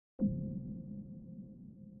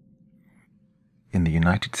In the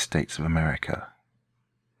United States of America,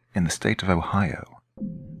 in the state of Ohio,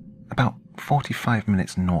 about 45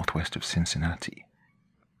 minutes northwest of Cincinnati,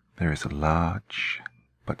 there is a large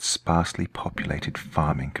but sparsely populated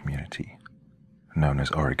farming community known as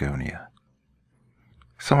Oregonia.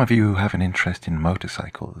 Some of you who have an interest in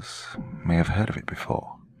motorcycles may have heard of it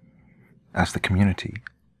before, as the community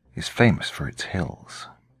is famous for its hills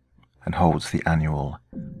and holds the annual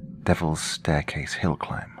Devil's Staircase hill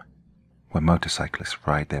climb, where motorcyclists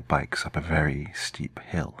ride their bikes up a very steep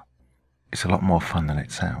hill. It's a lot more fun than it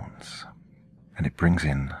sounds, and it brings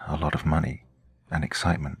in a lot of money and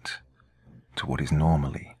excitement to what is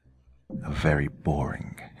normally a very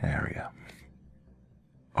boring area.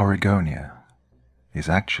 Oregonia is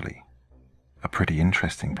actually a pretty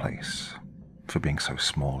interesting place for being so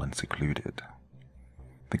small and secluded.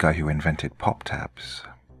 The guy who invented pop tabs,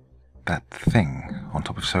 that thing on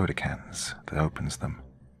top of soda cans that opens them,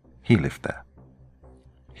 he lived there.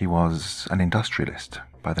 He was an industrialist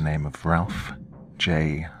by the name of Ralph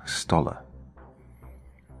J. Stoller.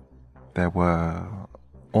 There were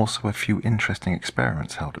also a few interesting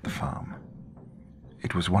experiments held at the farm.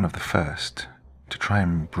 It was one of the first to try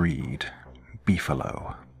and breed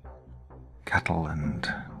beefalo, cattle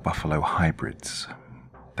and buffalo hybrids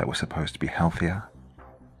that were supposed to be healthier,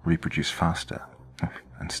 reproduce faster,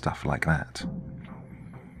 and stuff like that.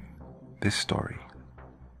 This story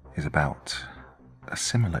is about a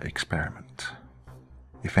similar experiment.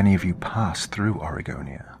 If any of you pass through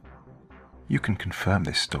Oregonia, you can confirm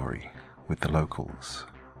this story with the locals,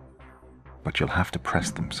 but you'll have to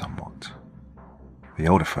press them somewhat. The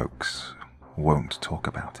older folks won't talk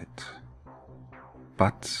about it,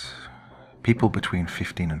 but people between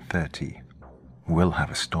 15 and 30 will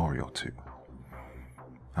have a story or two.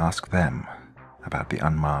 Ask them about the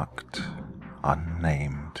unmarked,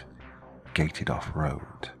 unnamed, gated-off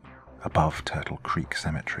road above Turtle Creek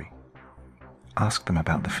Cemetery. Ask them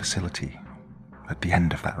about the facility at the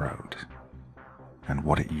end of that road and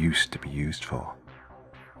what it used to be used for.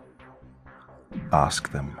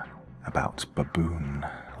 Ask them about Baboon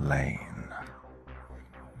Lane.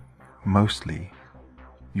 Mostly,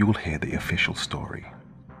 you will hear the official story.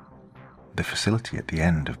 The facility at the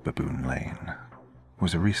end of Baboon Lane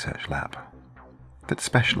was a research lab that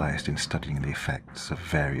specialized in studying the effects of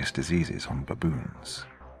various diseases on baboons,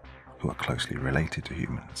 who are closely related to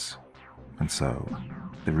humans, and so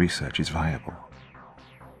the research is viable.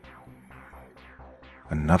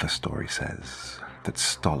 Another story says that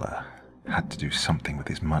Stoller had to do something with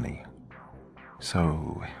his money,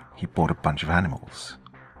 so he bought a bunch of animals,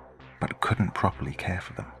 but couldn't properly care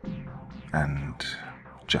for them, and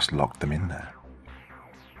just locked them in there.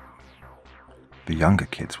 The younger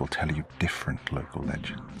kids will tell you different local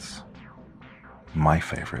legends. My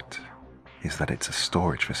favorite is that it's a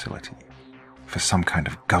storage facility for some kind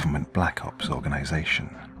of government black ops organization,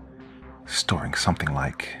 storing something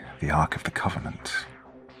like the Ark of the Covenant,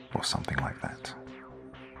 or something like that.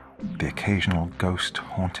 The occasional ghost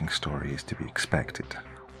haunting story is to be expected.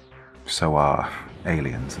 So are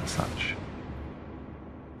aliens and such.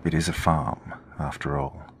 It is a farm, after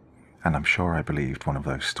all, and I'm sure I believed one of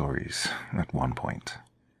those stories at one point.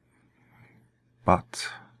 But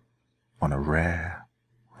on a rare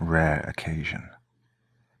occasion,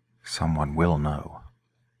 someone will know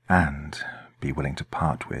and be willing to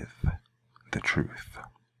part with the truth.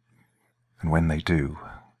 And when they do,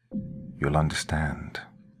 you'll understand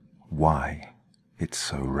why it's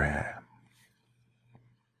so rare.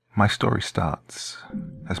 My story starts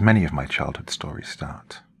as many of my childhood stories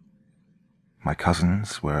start. My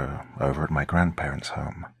cousins were over at my grandparents'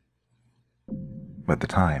 home. At the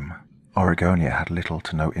time, Oregonia had little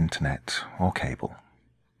to no internet or cable.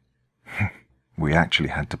 We actually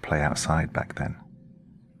had to play outside back then.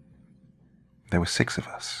 There were 6 of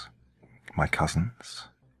us. My cousins,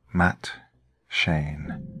 Matt,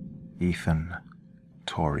 Shane, Ethan,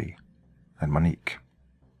 Tori, and Monique,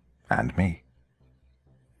 and me.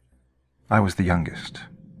 I was the youngest,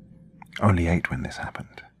 only 8 when this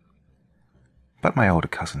happened. But my older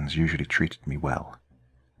cousins usually treated me well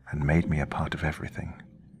and made me a part of everything.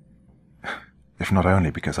 If not only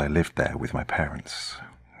because I lived there with my parents,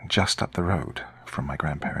 just up the road from my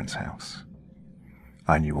grandparents' house.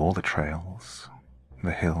 I knew all the trails,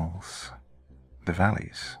 the hills, the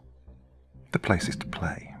valleys, the places to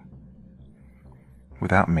play.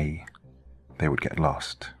 Without me, they would get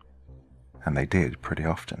lost, and they did pretty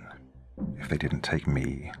often if they didn't take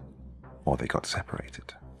me or they got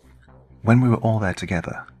separated. When we were all there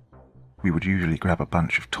together, we would usually grab a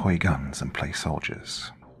bunch of toy guns and play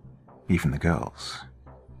soldiers, even the girls,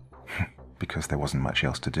 because there wasn't much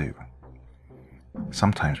else to do.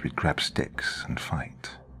 Sometimes we'd grab sticks and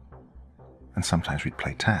fight, and sometimes we'd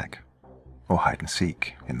play tag or hide and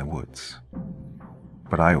seek in the woods.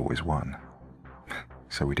 But I always won,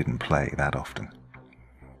 so we didn't play that often.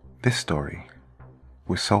 This story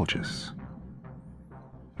was soldiers.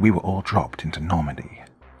 We were all dropped into Normandy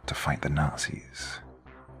to fight the Nazis.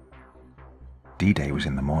 D-Day was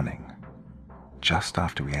in the morning, just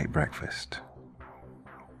after we ate breakfast.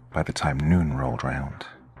 By the time noon rolled round,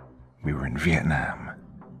 we were in Vietnam,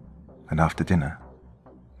 and after dinner,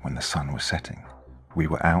 when the sun was setting, we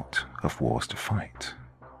were out of wars to fight.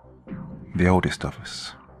 The oldest of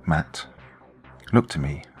us, Matt, looked at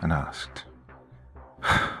me and asked,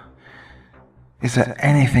 "Is there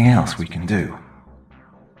anything else we can do?"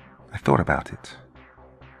 I thought about it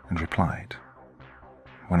and replied,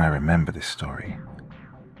 "When I remember this story,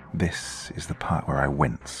 this is the part where I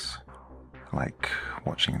wince, like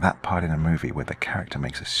watching that part in a movie where the character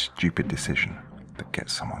makes a stupid decision that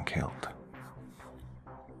gets someone killed."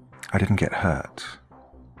 I didn't get hurt,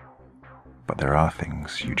 but there are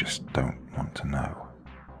things you just don't want to know.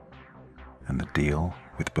 And the deal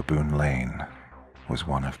with Baboon Lane was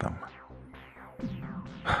one of them.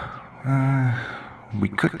 We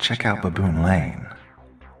could check out Baboon Lane,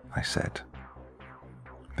 I said.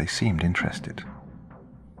 They seemed interested.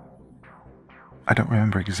 I don't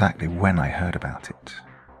remember exactly when I heard about it,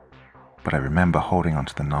 but I remember holding on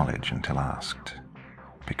to the knowledge until asked,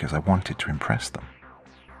 because I wanted to impress them.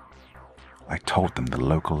 I told them the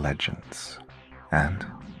local legends, and,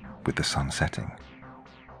 with the sun setting,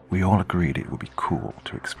 we all agreed it would be cool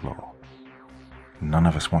to explore. None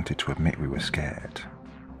of us wanted to admit we were scared,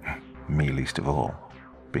 me least of all,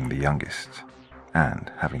 being the youngest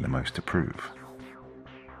and having the most to prove.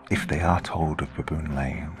 If they are told of Baboon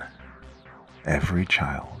Lane, every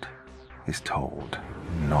child is told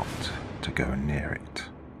not to go near it.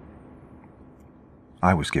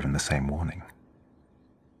 I was given the same warning,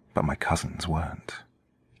 but my cousins weren't.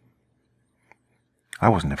 I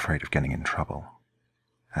wasn't afraid of getting in trouble,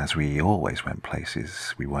 as we always went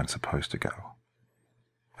places we weren't supposed to go.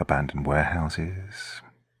 Abandoned warehouses,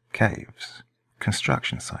 caves,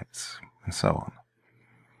 construction sites, and so on.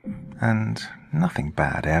 And nothing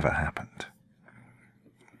bad ever happened.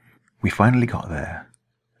 We finally got there,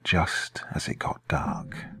 just as it got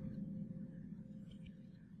dark.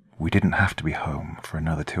 We didn't have to be home for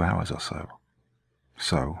another 2 hours or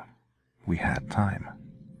so we had time.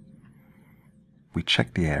 We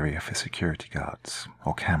checked the area for security guards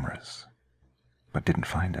or cameras, but didn't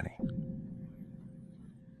find any.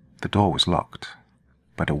 The door was locked,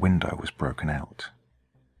 but a window was broken out,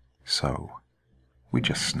 so we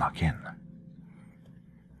just snuck in.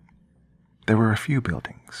 There were a few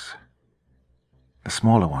buildings. The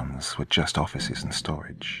smaller ones were just offices and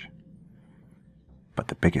storage, but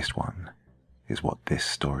the biggest one is what this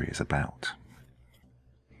story is about.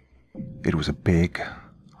 It was a big,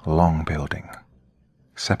 long building,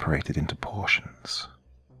 separated into portions.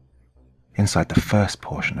 Inside the first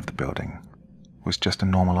portion of the building was just a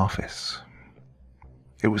normal office.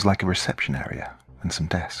 It was like a reception area and some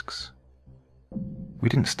desks. We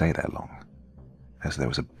didn't stay there long, as there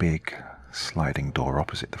was a big, sliding door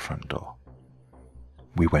opposite the front door.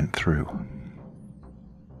 We went through.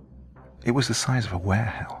 It was the size of a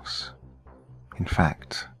warehouse. In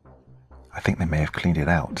fact, I think they may have cleaned it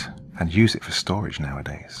out and use it for storage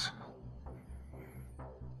nowadays.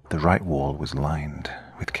 The right wall was lined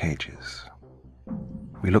with cages.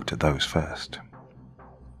 We looked at those first.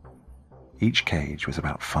 Each cage was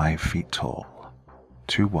about 5 feet tall,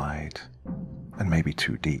 2 wide, and maybe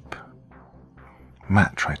 2 deep.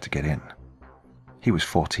 Matt tried to get in. He was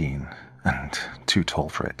 14 and too tall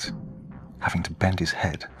for it, having to bend his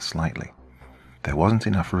head slightly. There wasn't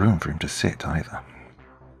enough room for him to sit either.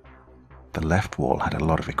 The left wall had a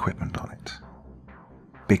lot of equipment on it.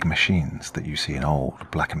 Big machines that you see in old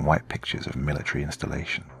black and white pictures of military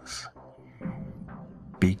installations.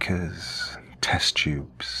 Beakers, test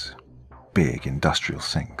tubes, big industrial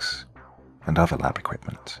sinks, and other lab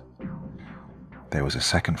equipment. There was a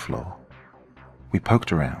second floor. We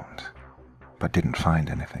poked around, but didn't find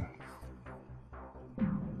anything.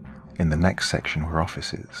 In the next section were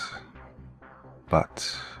offices,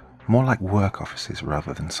 but more like work offices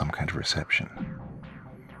rather than some kind of reception.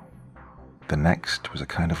 The next was a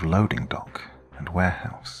kind of loading dock and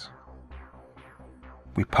warehouse.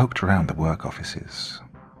 We poked around the work offices,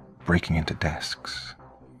 breaking into desks.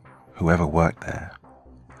 Whoever worked there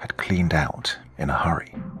had cleaned out in a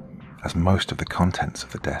hurry, as most of the contents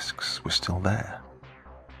of the desks were still there.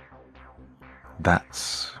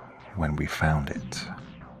 That's when we found it.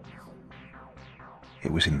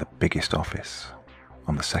 It was in the biggest office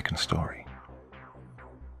on the second story.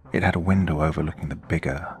 It had a window overlooking the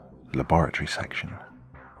bigger laboratory section.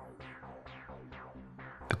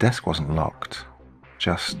 The desk wasn't locked,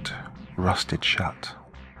 just rusted shut.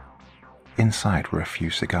 Inside were a few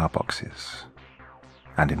cigar boxes,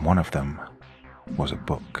 and in one of them was a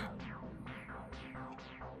book.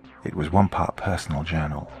 It was one part personal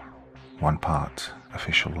journal, one part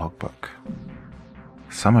official logbook.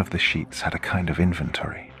 Some of the sheets had a kind of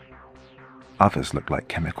inventory. Others looked like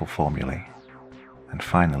chemical formulae. And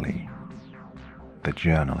finally, the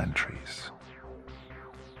journal entries.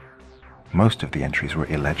 Most of the entries were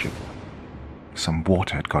illegible. Some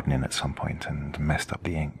water had gotten in at some point and messed up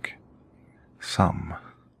the ink. Some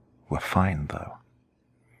were fine, though.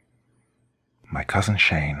 My cousin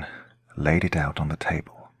Shane laid it out on the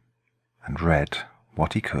table and read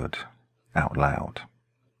what he could out loud.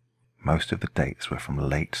 Most of the dates were from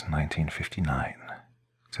late 1959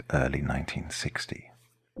 to early 1960.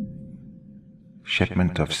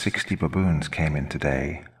 Shipment of 60 baboons came in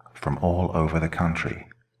today from all over the country,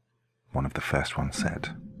 one of the first ones said.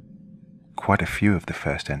 Quite a few of the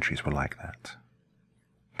first entries were like that.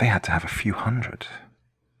 They had to have a few hundred,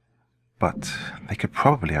 but they could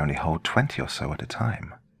probably only hold 20 or so at a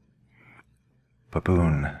time.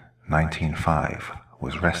 Baboon 19.5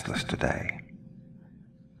 was restless today.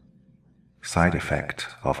 Side effect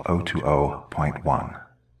of 020.1.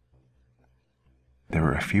 There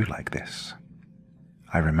were a few like this.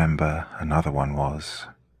 I remember another one was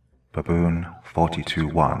Baboon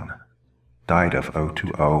 42.1 died of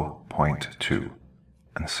 020.2,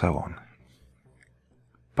 and so on.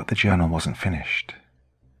 But the journal wasn't finished.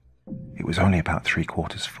 It was only about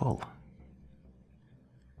 3/4 full.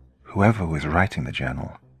 Whoever was writing the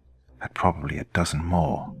journal had probably a dozen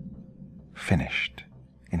more, finished,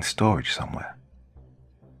 in storage somewhere.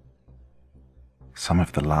 Some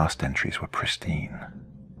of the last entries were pristine.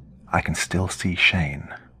 I can still see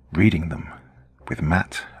Shane reading them, with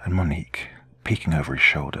Matt and Monique peeking over his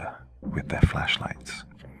shoulder with their flashlights.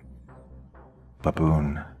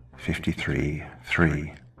 Baboon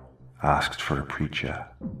 53.3 asked for a preacher.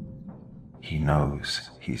 He knows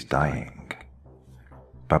he's dying.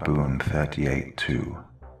 Baboon 38.2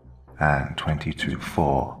 and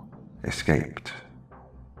 22.4 escaped.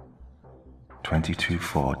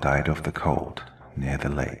 22.4 died of the cold near the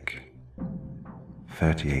lake.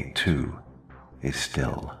 38.2 is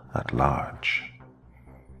still at large.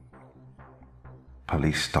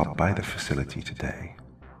 Police stopped by the facility today.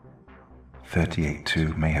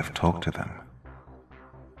 38.2 may have talked to them.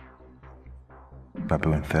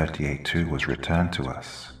 Baboon 38.2 was returned to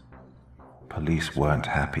us. Police weren't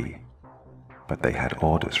happy, but they had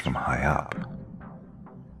orders from high up.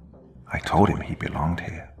 I told him he belonged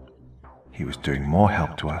here. He was doing more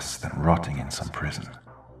help to us than rotting in some prison.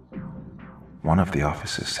 One of the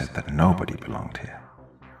officers said that nobody belonged here.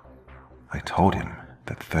 I told him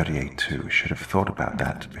that 38.2 should have thought about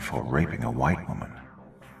that before raping a white woman.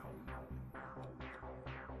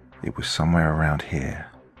 It was somewhere around here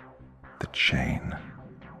that Shane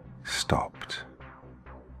stopped.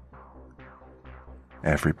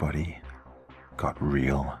 Everybody got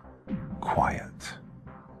real quiet.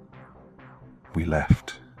 We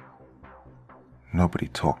left. Nobody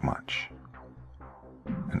talked much,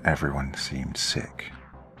 and everyone seemed sick.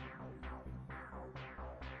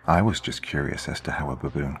 I was just curious as to how a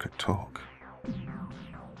baboon could talk.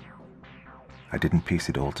 I didn't piece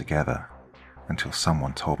it all together until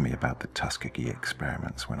someone told me about the Tuskegee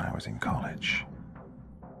experiments when I was in college.